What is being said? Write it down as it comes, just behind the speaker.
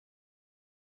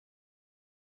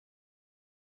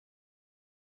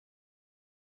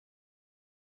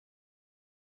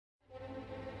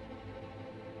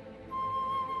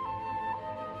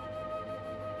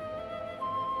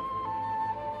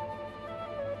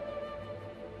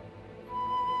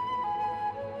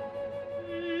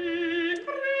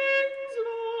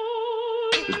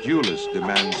The duelist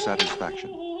demands satisfaction.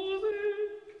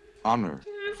 Honor,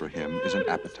 for him, is an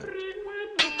appetite.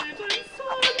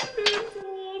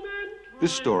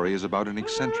 This story is about an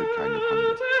eccentric kind of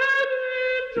hunger.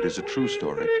 It is a true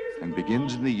story and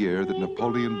begins in the year that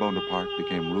Napoleon Bonaparte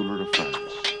became ruler of France.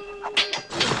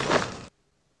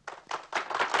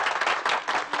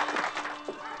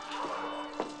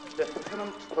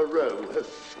 Lieutenant Perot has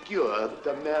skewered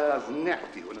the mayor's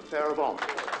nephew in an affair of honor.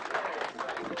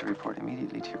 You were to report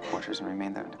immediately to your quarters and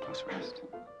remain there under close arrest.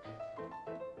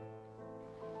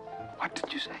 What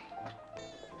did you say?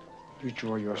 You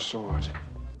draw your sword.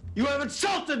 You have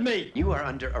insulted me! You are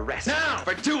under arrest. Now!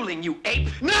 For dueling, you ape!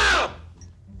 Now!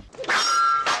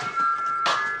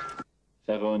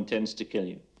 Ferro intends to kill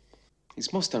you.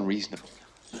 He's most unreasonable.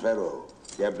 Ferro,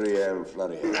 Gabriel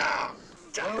Florian.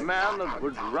 A man that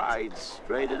would ride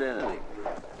straight at anything.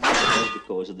 What was the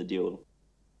cause of the duel?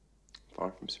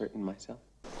 Far from certain myself.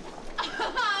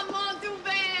 Armand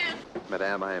Dubert!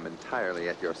 Madame, I am entirely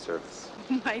at your service.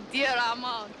 My dear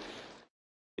Armand.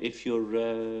 If you're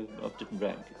of different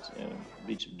rank, it's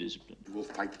breach of discipline. You will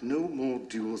fight no more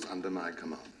duels under my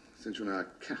command. Since you're now a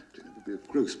captain, it would be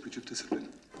a gross breach of discipline.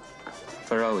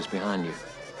 Ferro is behind you.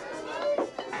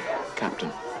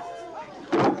 Captain.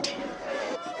 Armand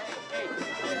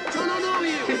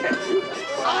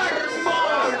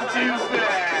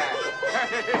Dubert!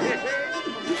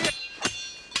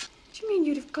 Do you mean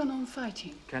you'd have gone on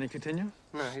fighting? Can he continue?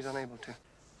 No, he's unable to.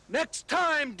 Next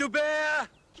time, Dubert!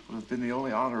 Would have been the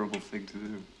only honorable thing to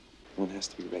do. One has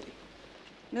to be ready.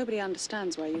 Nobody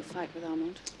understands why you fight with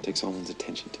Armand. It takes all one's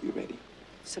attention to be ready.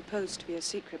 It's supposed to be a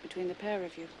secret between the pair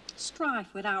of you.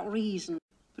 Strife without reason,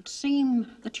 but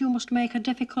seem that you must make a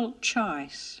difficult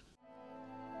choice.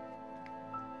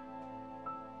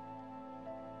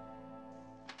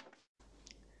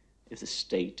 If the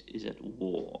state is at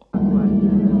war.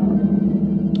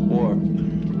 War.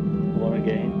 War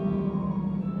again.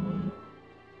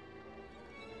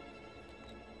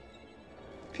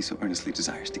 If he so earnestly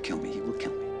desires to kill me, he will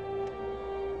kill me.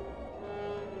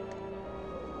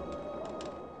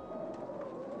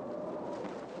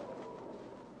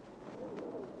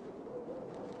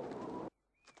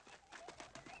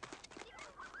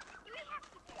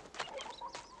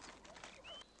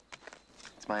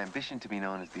 It's my ambition to be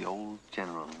known as the old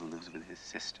general who lives with his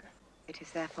sister. It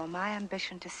is therefore my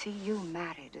ambition to see you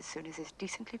married as soon as is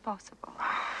decently possible.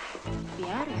 The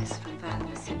heiress from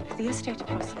Valence, the estate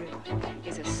across the river,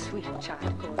 is a sweet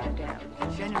child called Adele.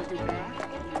 General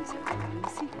Dubert is a grand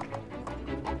secret.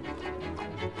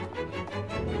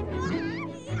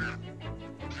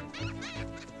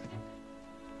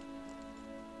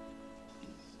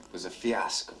 It was a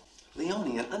fiasco.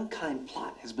 Leonie, an unkind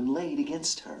plot has been laid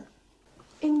against her.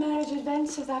 In marriage,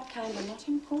 events of that kind are not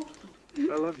important.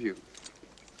 I love you.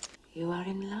 You are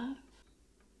in love?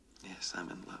 Yes, I'm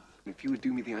in love. If you would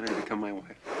do me the honor to become my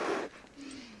wife.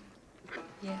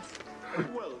 Yes.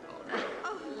 Well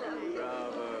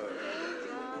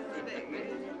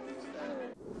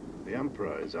The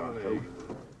Emperor is our home.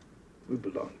 We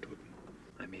belong to him.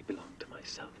 I may belong to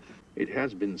myself. It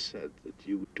has been said that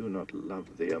you do not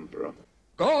love the Emperor.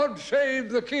 God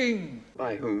save the king!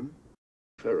 By whom?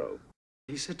 Ferro.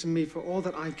 He said to me, for all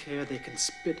that I care, they can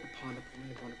spit upon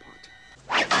Napoleon Bonaparte.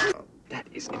 That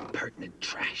is impertinent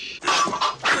trash.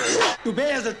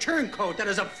 Dubert is a turncoat, that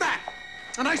is a fact.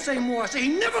 And I say more, I say he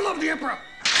never loved the Emperor.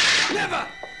 Never!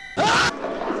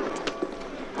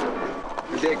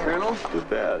 Good day, Colonel.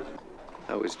 Dubert.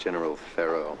 How is General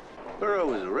Ferro? Perot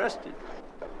was arrested.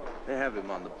 They have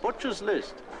him on the butcher's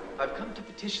list. I've come to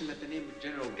petition that the name of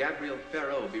General Gabriel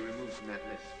Ferro be removed from that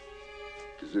list.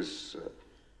 Is this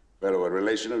Ferro a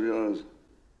relation of yours?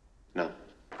 No.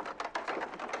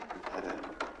 We've had a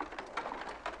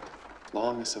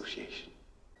long association.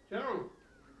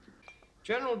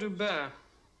 General Dubert,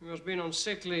 who has been on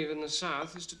sick leave in the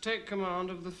south, is to take command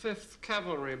of the 5th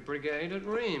Cavalry Brigade at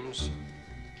Reims.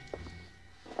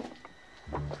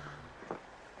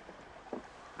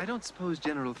 I don't suppose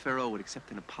General Ferro would accept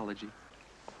an apology.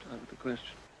 Out of the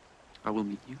question. I will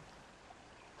meet you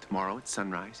tomorrow at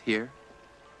sunrise, here.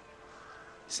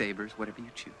 Sabers, whatever you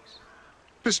choose.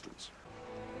 Pistols.